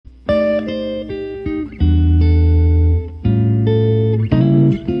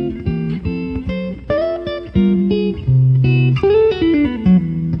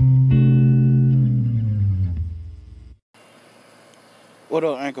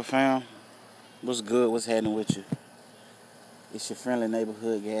Rocker fam, what's good? What's happening with you? It's your friendly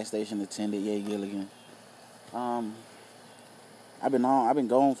neighborhood gas station attendant, Ye Gilligan. I've been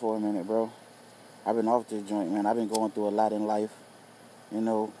gone for a minute, bro. I've been off this joint, man. I've been going through a lot in life,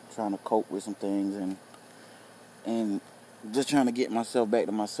 trying to cope with some things and just trying to get myself back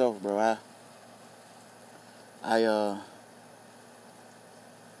to myself, bro. I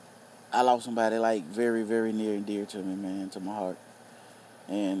lost somebody like very, very near and dear to me, man, to my heart.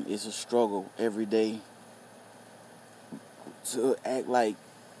 And it's a struggle every day to act like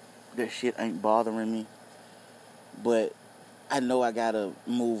that shit ain't bothering me. But I know I gotta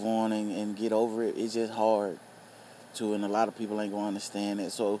move on and get over it. It's just hard to, and a lot of people ain't gonna understand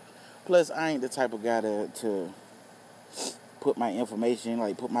that. So, plus I ain't the type of guy to put my information,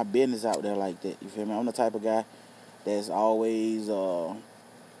 like put my business out there like that. You feel me? I'm the type of guy that's always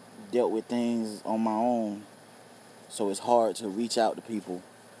dealt with things on my own. So it's hard to reach out to people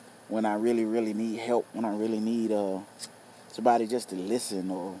when I really, really need help, when I really need somebody just to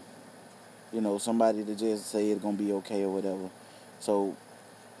listen or, somebody to just say it's going to be okay or whatever. So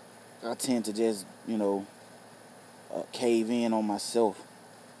I tend to just, cave in on myself.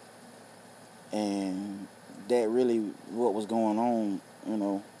 And that really what was going on,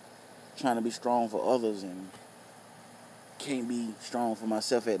 trying to be strong for others and can't be strong for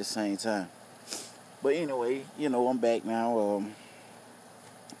myself at the same time. But anyway, I'm back now.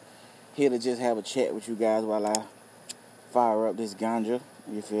 Here to just have a chat with you guys while I fire up this ganja.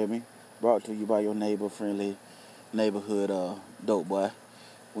 You feel me? Brought to you by your friendly neighborhood dope boy.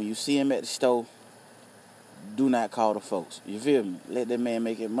 When you see him at the store, do not call the folks. You feel me? Let that man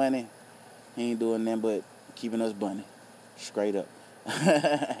make his money. He ain't doing nothing but keeping us bunny. Straight up.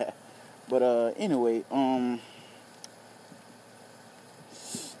 But anyway,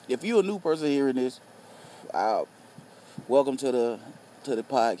 if you're a new person hearing this, welcome to the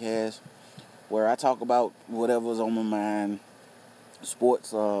podcast where I talk about whatever's on my mind,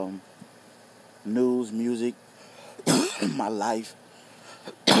 sports, news, music, my life,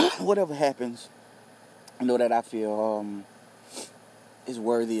 whatever happens. That I feel is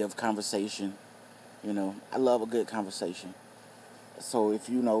worthy of conversation. I love a good conversation. So if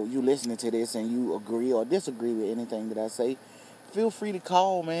you listening to this and you agree or disagree with anything that I say, feel free to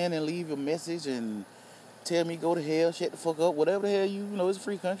call, man, and leave a message and tell me go to hell, shut the fuck up, whatever the hell it's a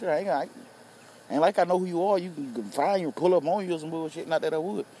free country. I ain't like I know who you are. You can find you, pull up on you or some bullshit. Not that I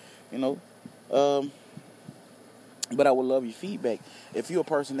would, But I would love your feedback. If you're a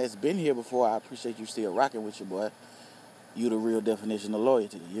person that's been here before, I appreciate you still rocking with your boy. You the real definition of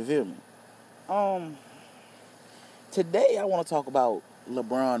loyalty. You feel me? Today I want to talk about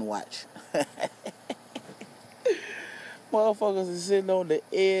LeBron watch. Motherfuckers is sitting on the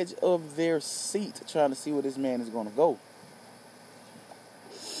edge of their seat trying to see where this man is going to go.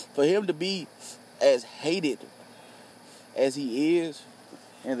 For him to be as hated as he is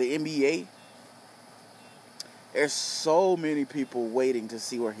in the NBA, there's so many people waiting to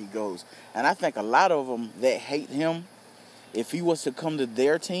see where he goes. And I think a lot of them that hate him, if he was to come to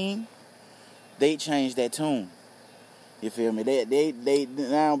their team, they'd change that tune. You feel me? They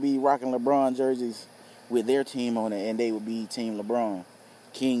now be rocking LeBron jerseys with their team on it, and they would be Team LeBron.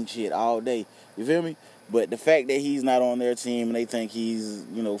 King shit all day. You feel me? But the fact that he's not on their team and they think he's,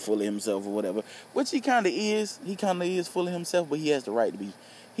 full of himself or whatever, which he kind of is. He kind of is full of himself, but he has the right to be.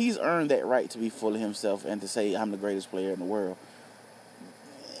 He's earned that right to be full of himself and to say, I'm the greatest player in the world.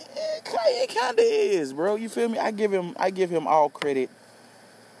 It kind of is, bro. You feel me? I give him all credit.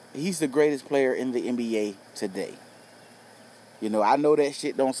 He's the greatest player in the NBA today. I know that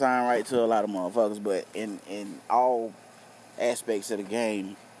shit don't sound right to a lot of motherfuckers, but in all aspects of the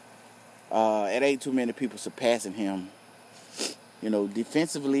game, it ain't too many people surpassing him.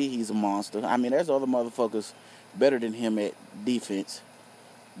 Defensively, he's a monster. I mean, there's other motherfuckers better than him at defense,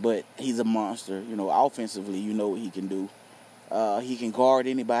 but he's a monster. Offensively, what he can do. He can guard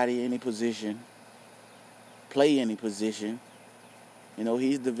anybody, any position, play any position.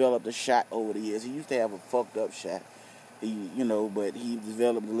 He's developed a shot over the years. He used to have a fucked up shot. But he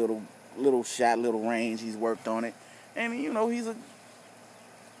developed a little shot, little range. He's worked on it. And,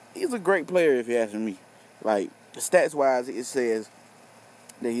 he's a great player if you ask me. Like, stats-wise, it says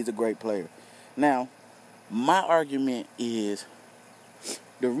that he's a great player. Now, my argument is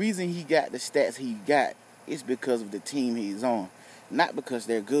the reason he got the stats he got is because of the team he's on. Not because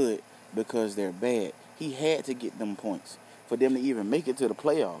they're good, because they're bad. He had to get them points for them to even make it to the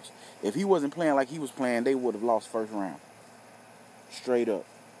playoffs. If he wasn't playing like he was playing, they would have lost first round. Straight up.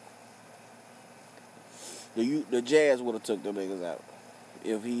 The Jazz would have took them niggas out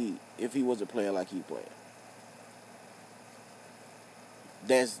if he wasn't playing like he played.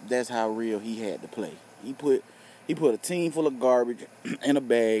 That's how real he had to play. He put a team full of garbage in a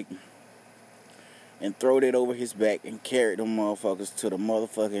bag and throwed it over his back and carried them motherfuckers to the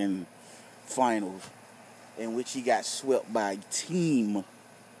motherfucking finals, in which he got swept by a team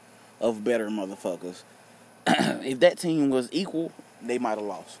of better motherfuckers. If that team was equal, they might have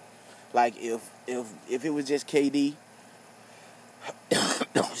lost. Like if it was just KD,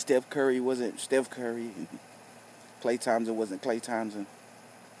 Steph Curry wasn't Steph Curry, Klay Thompson wasn't Klay Thompson.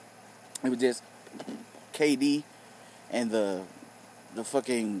 It was just KD and the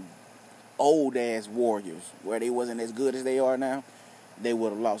fucking old ass Warriors, where they wasn't as good as they are now. They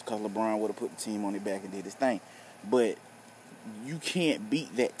would have lost because LeBron would have put the team on their back and did his thing. But you can't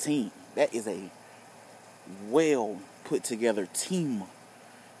beat that team. That is a well put together team.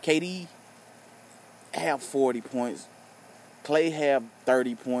 KD have 40 points. Klay have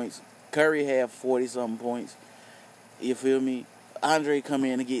 30 points. Curry have 40 something points. You feel me? Andre come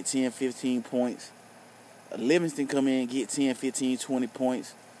in and get 10, 15 points. Livingston come in and get 10, 15, 20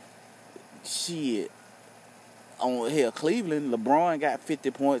 points. Shit. Hell, Cleveland, LeBron got 50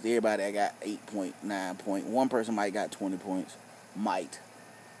 points. Everybody got 8.9 points. One person might got 20 points. Might.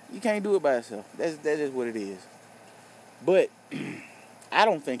 You can't do it by yourself. That's just what it is. But I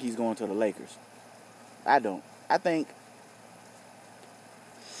don't think he's going to the Lakers. I don't. I think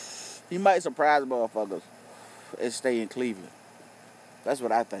he might surprise motherfuckers and stay in Cleveland. That's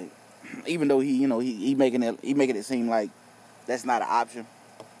what I think. Even though he making it seem like that's not an option.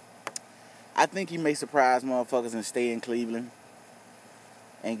 I think he may surprise motherfuckers and stay in Cleveland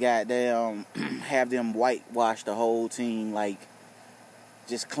and goddamn have them whitewash the whole team, like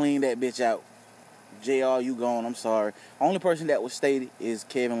just clean that bitch out. JR, you gone, I'm sorry. Only person that was stay is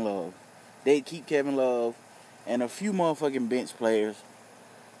Kevin Love. They'd keep Kevin Love and a few motherfucking bench players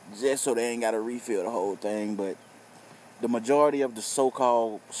just so they ain't got to refill the whole thing, but the majority of the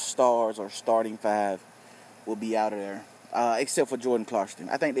so-called stars or starting five will be out of there. Except for Jordan Clarkson.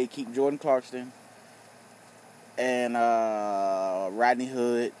 I think they keep Jordan Clarkson and Rodney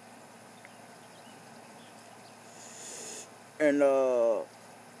Hood and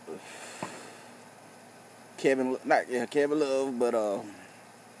Kevin Love, but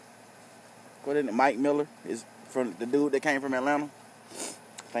what is it? Mike Miller is from the dude that came from Atlanta.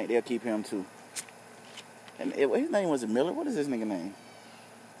 I think they'll keep him too. And his name wasn't Miller. What is his nigga name?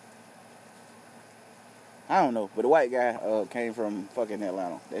 I don't know, but the white guy came from fucking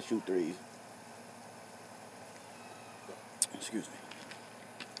Atlanta. That shoot threes. Excuse me.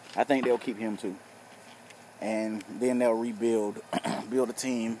 I think they'll keep him too. And then they'll rebuild, build a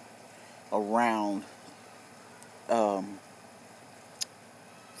team around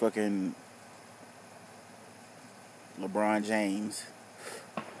fucking LeBron James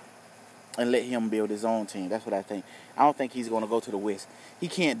and let him build his own team. That's what I think. I don't think he's going to go to the West. He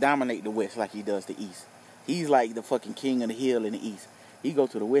can't dominate the West like he does the East. He's like the fucking king of the hill in the East. He go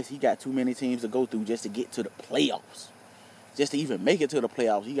to the West, he got too many teams to go through just to get to the playoffs. Just to even make it to the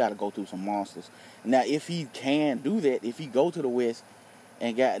playoffs, he got to go through some monsters. Now, if he can do that, if he go to the West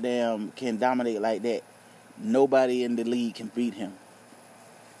and goddamn can dominate like that, nobody in the league can beat him.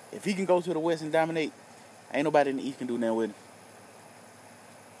 If he can go to the West and dominate, ain't nobody in the East can do nothing with him.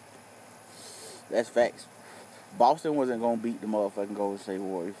 That's facts. Boston wasn't going to beat the motherfucking Golden State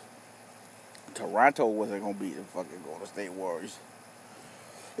Warriors. Toronto wasn't going to beat the fucking Golden State Warriors.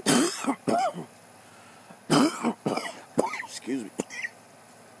 Excuse me.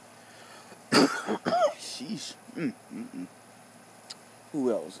 Sheesh.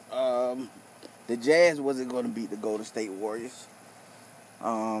 Who else? The Jazz wasn't going to beat the Golden State Warriors.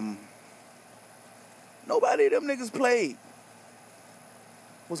 Nobody of them niggas played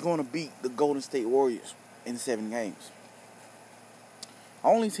was going to beat the Golden State Warriors in 7 games.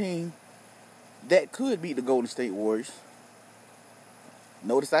 Only team that could beat the Golden State Warriors,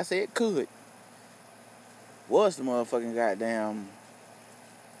 notice I said could, was the motherfucking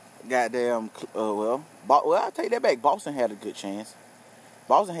I'll take that back. Boston had a good chance.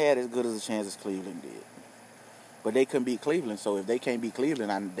 Boston had as good as a chance as Cleveland did. But they couldn't beat Cleveland, so if they can't beat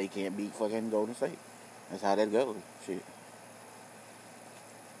Cleveland, they can't beat fucking Golden State. That's how that goes. Shit.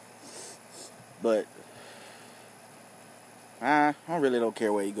 But I really don't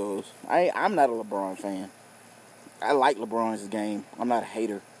care where he goes. I'm not a LeBron fan. I like LeBron's game. I'm not a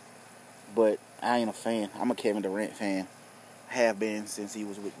hater. But I ain't a fan. I'm a Kevin Durant fan. Have been since he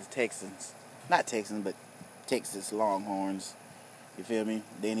was with the Texans. Not Texans, but Texas Longhorns. You feel me?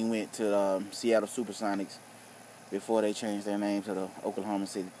 Then he went to Seattle Supersonics before they changed their name to the Oklahoma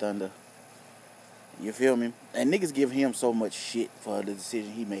City Thunder. You feel me? And niggas give him so much shit for the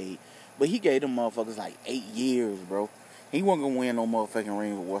decision he made. But he gave them motherfuckers like 8 years, bro. He wasn't gonna win no motherfucking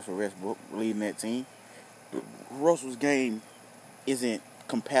ring with Russell Westbrook leading that team. Russell's game isn't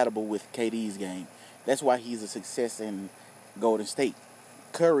compatible with KD's game. That's why he's a success in Golden State.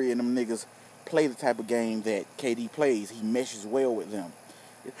 Curry and them niggas play the type of game that KD plays. He meshes well with them.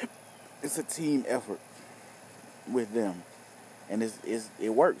 It's a team effort with them, and it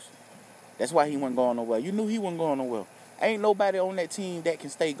works. That's why he wasn't going nowhere. You knew he wasn't going nowhere. Ain't nobody on that team that can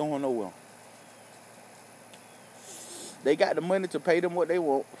stay going nowhere. They got the money to pay them what they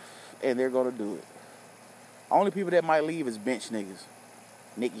want, and they're gonna do it. Only people that might leave is bench niggas.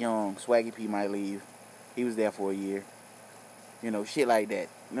 Nick Young, Swaggy P might leave. He was there for a year. You know, shit like that.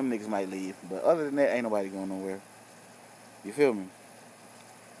 Them niggas might leave. But other than that, ain't nobody going nowhere. You feel me?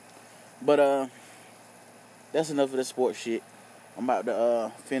 But, that's enough of the sports shit. I'm about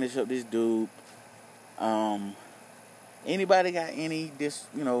to, finish up this dude. Anybody got any,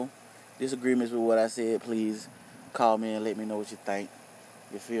 disagreements with what I said, please call me and let me know what you think.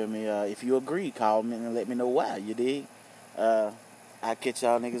 You feel me? If you agree, call me and let me know why. You dig? I'll catch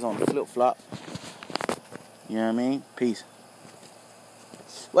y'all niggas on the flip-flop. You know what I mean? Peace.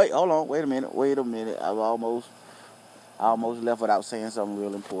 Wait, hold on. Wait a minute. I almost left without saying something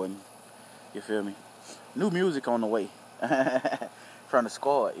real important. You feel me? New music on the way. From the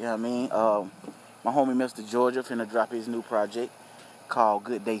squad, you know what I mean? My homie Mr. Georgia finna drop his new project called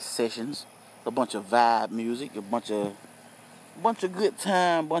Good Day Sessions. A bunch of vibe music, a bunch of good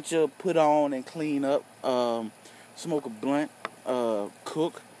time, bunch of put on and clean up, smoke a blunt,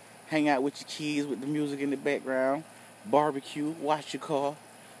 cook, hang out with your kids with the music in the background, barbecue, wash your car.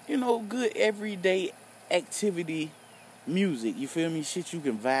 You know, good everyday activity music. You feel me? Shit you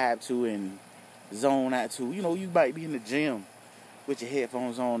can vibe to and zone out to. You know, you might be in the gym with your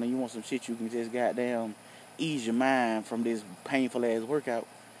headphones on and you want some shit you can just goddamn ease your mind from this painful ass workout.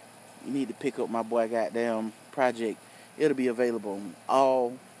 You need to pick up my boy goddamn project. It'll be available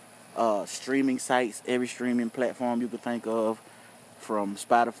on all streaming sites, every streaming platform you could think of, from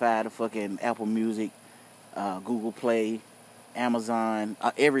Spotify to fucking Apple Music, Google Play, Amazon,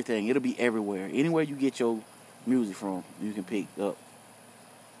 everything. It'll be everywhere. Anywhere you get your music from, you can pick up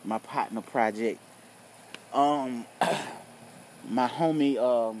my partner project. My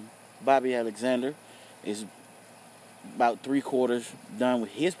homie Bobby Alexander is about 3/4 done with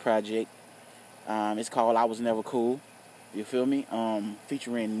his project. It's called I Was Never Cool. You feel me?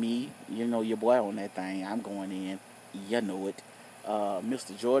 Featuring me, you know, your boy on that thing. I'm going in. You know it.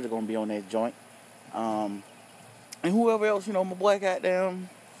 Mr. Georgia gonna be on that joint. And whoever else, you know, my boy goddamn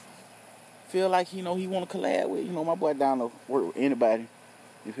feel like, you know, he want to collab with. You know, my boy down to work with anybody.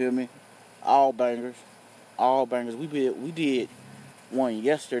 You feel me? All bangers. All bangers. We did one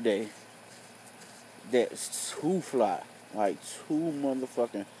yesterday that's too fly. Like, too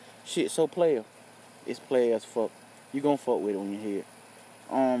motherfucking shit. So player. It's player as fuck. You gonna fuck with it when you hear it.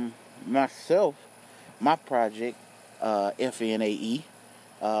 Myself, my project, FNAE,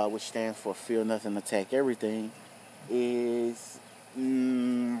 which stands for Feel Nothing, Attack Everything, is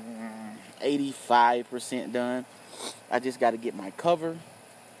 85% done. I just got to get my cover.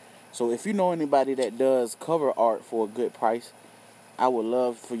 So if you know anybody that does cover art for a good price, I would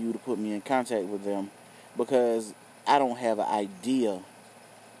love for you to put me in contact with them, because I don't have an idea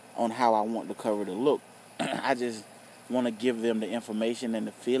on how I want the cover to look. I just want to give them the information and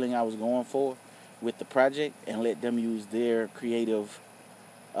the feeling I was going for with the project and let them use their creative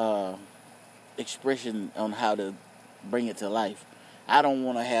expression on how to bring it to life. I don't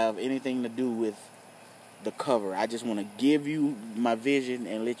want to have anything to do with the cover. I just want to give you my vision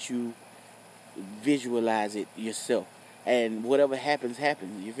and let you visualize it yourself. And whatever happens,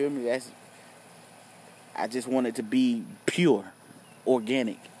 happens. You feel me? I just want it to be pure,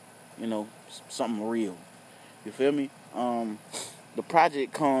 organic, you know, something real. You feel me? The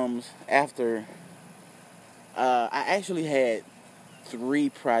project comes after I actually had 3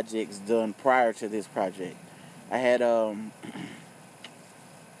 projects done prior to this project. I had I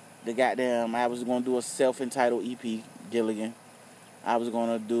was gonna do a self-entitled EP, Gilligan. I was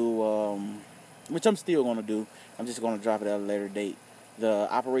gonna do which I'm still gonna do. I'm just gonna drop it at a later date. The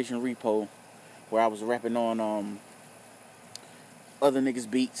Operation Repo, where I was rapping on other niggas'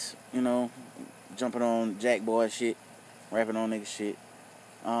 beats, you know, jumping on Jack Boy shit, rapping on niggas shit.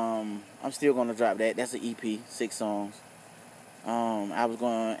 I'm still gonna drop that. That's an EP, 6 songs.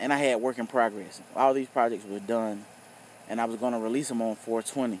 And I had Work in Progress. All these projects were done, and I was gonna release them on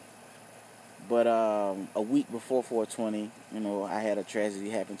 420. But a week before 420, you know, I had a tragedy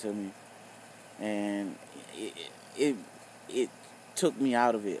happen to me, and it took me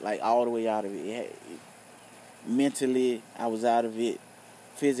out of it, like all the way out of it. Mentally, I was out of it.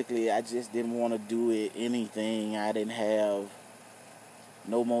 physically, I just didn't want to do anything. I didn't have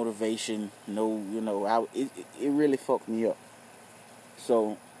no motivation, it really fucked me up.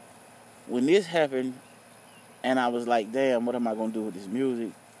 So when this happened, and I was like, damn, what am I gonna do with this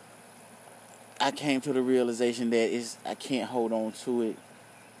music? I came to the realization that I can't hold on to it,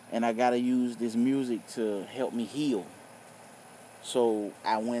 and I gotta use this music to help me heal. So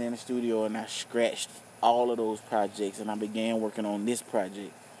I went in the studio and I scratched all of those projects, and I began working on this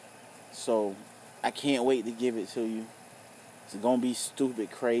project. So I can't wait to give it to you. It's gonna be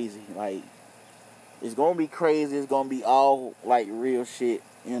stupid crazy. Like, it's gonna be crazy. It's gonna be all like real shit,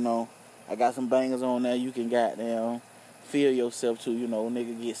 I got some bangers on there you can goddamn feel yourself to,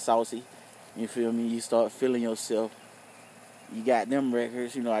 nigga, get saucy. You feel me? You start feeling yourself. You got them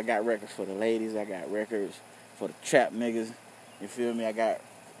records, I got records for the ladies. I got records for the trap niggas. You feel me? I got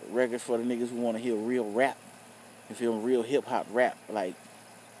records for the niggas who want to hear real rap. You feel me? Real hip-hop rap. Like,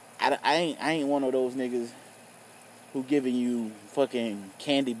 I ain't one of those niggas who giving you fucking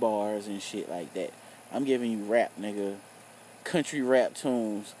candy bars and shit like that. I'm giving you rap, nigga. Country rap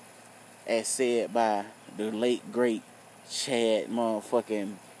tunes as said by the late, great Chad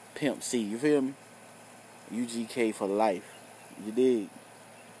motherfucking Pimp C. You feel me? UGK for life. You dig?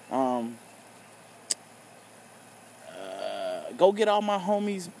 Go get all my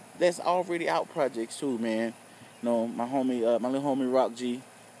homies that's already out projects too, man. My little homie Rock G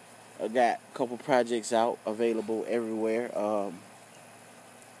got a couple projects out available everywhere.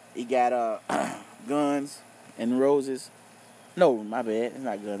 He got Guns and Roses. No, my bad. It's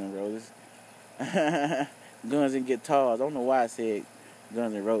not Guns and Roses. Guns and Guitars. I don't know why I said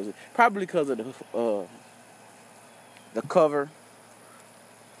Guns and Roses. Probably because of the cover.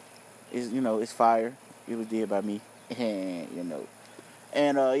 It's fire. It was did by me. And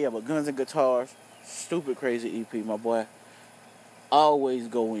but Guns and Guitars, stupid crazy EP, my boy. Always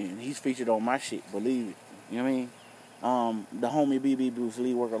go in. He's featured on my shit, believe it. You know what I mean? The homie BB Bruce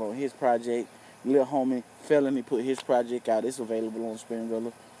Lee working on his project. Little homie Felony put his project out. It's available on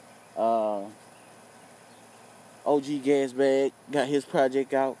Spinrilla. OG Gasbag got his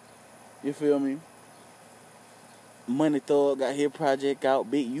project out. You feel me? Money Thug got his project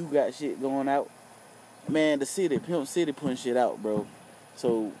out. Big U got shit going out. Man, the city, Pimp City putting shit out, bro.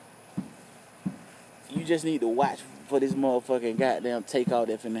 So, you just need to watch for this motherfucking goddamn takeout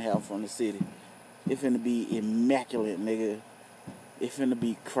that finna have from the city. It finna be immaculate, nigga. It finna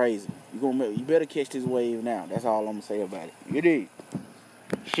be crazy. You better catch this wave now. That's all I'm gonna say about it. You dig?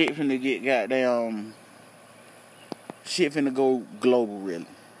 Shit finna get goddamn... Shit finna go global, really.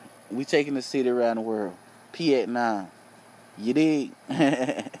 We taking the city around the world. P at 9. You dig?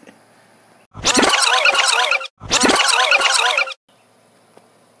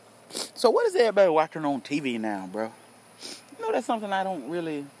 So what is everybody watching on TV now, bro? That's something I don't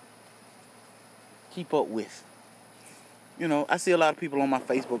really keep up with. I see a lot of people on my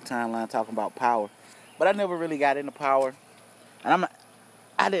Facebook timeline talking about Power, but I never really got into Power. And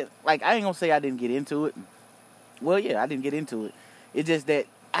I ain't gonna say I didn't get into it. Well, yeah, I didn't get into it. It's just that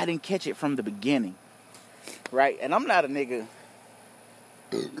I didn't catch it from the beginning, right? And I'm not a nigga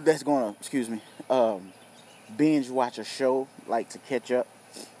that's gonna, binge watch a show, like, to catch up.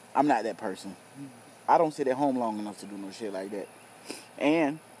 I'm not that person. I don't sit at home long enough to do no shit like that.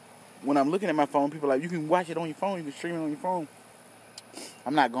 And when I'm looking at my phone, people are like, you can watch it on your phone, you can stream it on your phone.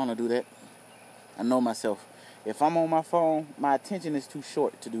 I'm not gonna do that. I know myself. If I'm on my phone, my attention is too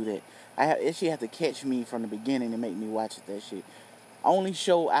short to do that. It should have to catch me from the beginning and make me watch that shit. Only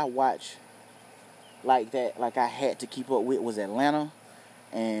show I watch like that, like I had to keep up with, was Atlanta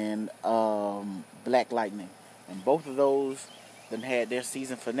and Black Lightning. And both of those then had their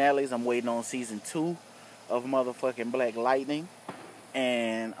season finales. I'm waiting on season 2 of motherfucking Black Lightning.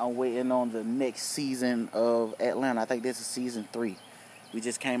 And I'm waiting on the next season of Atlanta. I think this is season 3. We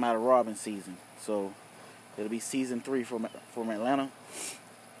just came out of Robin season. So it'll be season 3 from Atlanta.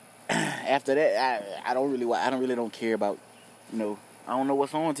 After that, I don't really care about, I don't know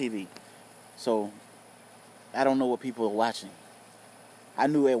what's on TV. So I don't know what people are watching. I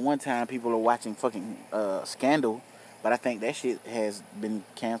knew at one time people are watching fucking Scandal, but I think that shit has been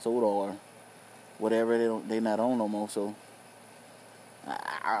canceled or whatever. They're not on no more. So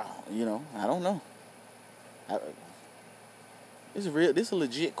I don't know. This is a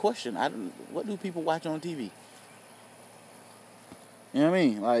legit question. What do people watch on TV? You know what I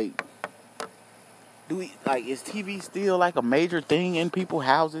mean? Like, is TV still like a major thing in people's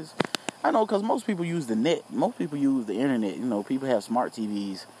houses? I know, because most people use the net. Most people use the internet. People have smart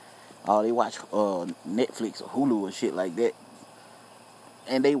TVs. They watch Netflix or Hulu and shit like that.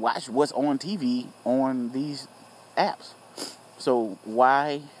 And they watch what's on TV on these apps. So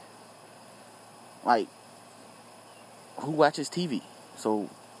why, like, who watches TV?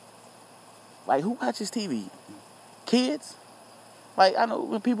 So, like, who watches TV? Kids? Like, I know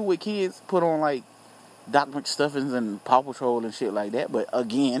when people with kids put on, like, Doc McStuffins and Paw Patrol and shit like that. But,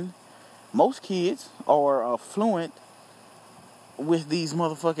 again, most kids are fluent with these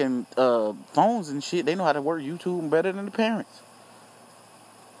motherfucking phones and shit. They know how to work YouTube better than the parents.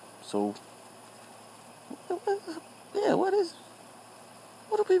 So, yeah, what do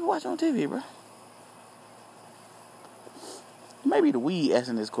people watch on TV, bro? Maybe the weed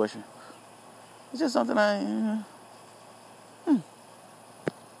asking this question. It's just something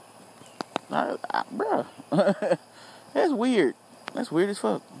bro. That's weird. That's weird as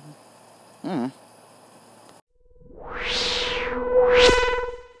fuck.